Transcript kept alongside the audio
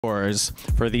scores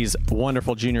for these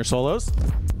wonderful junior solos.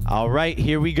 All right,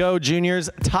 here we go, juniors.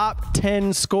 Top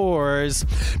 10 scores,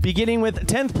 beginning with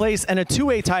 10th place and a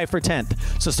two-way tie for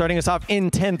 10th. So starting us off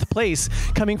in 10th place,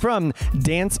 coming from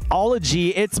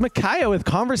Danceology, it's Micaiah with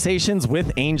Conversations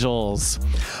with Angels.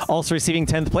 Also receiving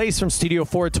 10th place from Studio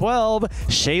 412,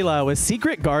 Shayla with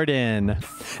Secret Garden.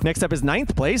 Next up is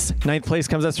 9th place. 9th place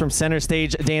comes us from Center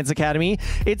Stage Dance Academy.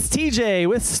 It's TJ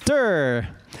with Stir.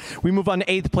 We move on to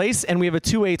 8th place, and we have a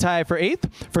two-way tie for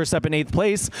 8th. First up in 8th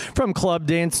place, from Club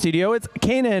Dance Studio, it's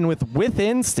Kanan with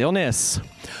Within Stillness.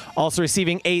 Also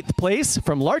receiving 8th place,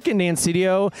 from Larkin Dance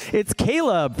Studio, it's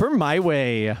Caleb for My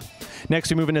Way. Next,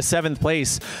 we move into 7th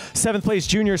place. 7th place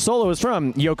junior solo is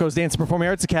from Yoko's Dance Performing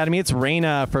Arts Academy. It's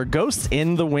Reina for Ghosts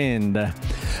in the Wind.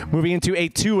 Moving into a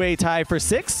two-way tie for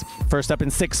 6th. First up in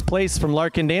 6th place from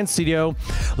Larkin Dance Studio,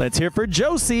 let's hear for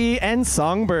Josie and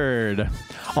Songbird.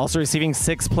 Also receiving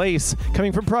 6th place,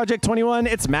 coming from Project 21,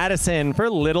 it's Madison for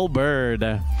Little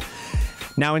Bird.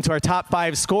 Now into our top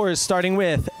 5 scores, starting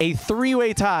with a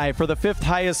three-way tie for the 5th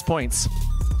highest points.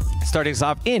 Starting us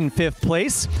off in 5th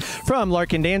place, from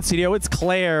Larkin Dance Studio, it's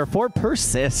Claire for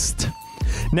Persist.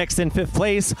 Next in 5th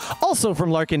place, also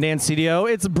from Larkin Dance Studio,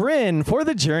 it's Bryn for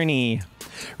The Journey.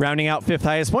 Rounding out 5th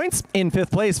highest points, in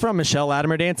 5th place from Michelle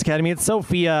Latimer Dance Academy, it's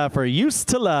Sophia for Used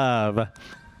to Love.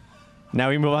 Now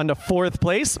we move on to 4th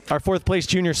place. Our 4th place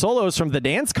junior solos from the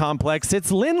Dance Complex,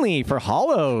 it's Lindley for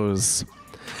Hollows.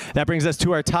 That brings us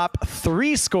to our top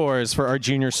 3 scores for our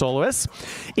junior soloists.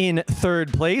 In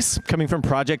 3rd place, coming from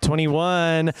Project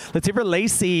 21, let's hear for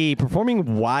Lacey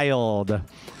performing Wild.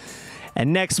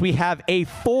 And next we have a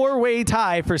 4-way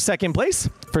tie for 2nd place.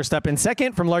 First up in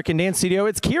 2nd from Larkin Dance Studio,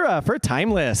 it's Kira for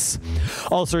Timeless.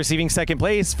 Also receiving 2nd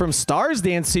place from Stars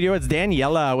Dance Studio, it's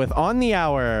Daniela with On the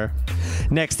Hour.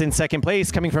 Next in 2nd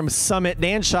place, coming from Summit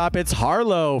Dance Shop, it's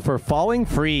Harlow for Falling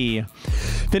Free.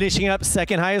 Finishing up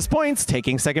 2nd highest points,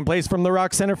 taking 2nd place from the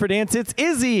Rock Center for Dance, it's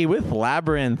Izzy with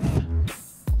Labyrinth.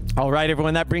 All right,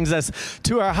 everyone, that brings us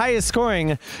to our highest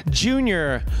scoring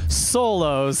junior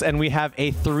solos, and we have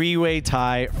a 3-way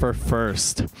tie for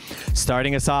 1st.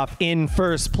 Starting us off in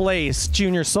 1st place,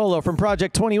 junior solo from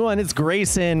Project 21, it's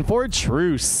Grayson for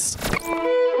Truce.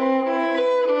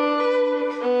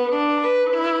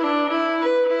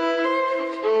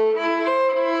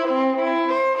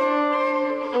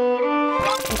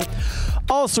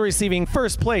 Also receiving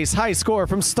 1st place high score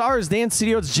from Stars Dance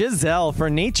Studio, it's Giselle for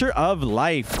Nature of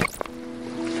Life.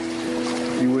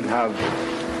 You would have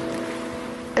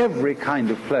every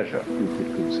kind of pleasure you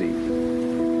could conceive.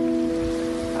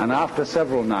 And after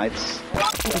several nights...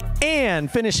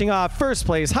 And finishing off 1st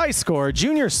place high score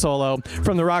junior solo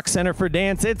from the Rock Center for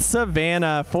Dance, it's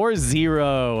Savannah for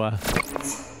Zero.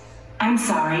 I'm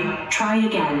sorry, try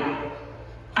again.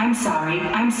 I'm sorry,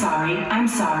 I'm sorry, I'm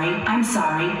sorry, I'm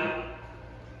sorry.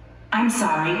 I'm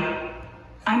sorry.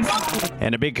 I'm sorry.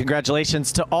 And a big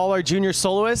congratulations to all our junior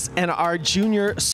soloists and our junior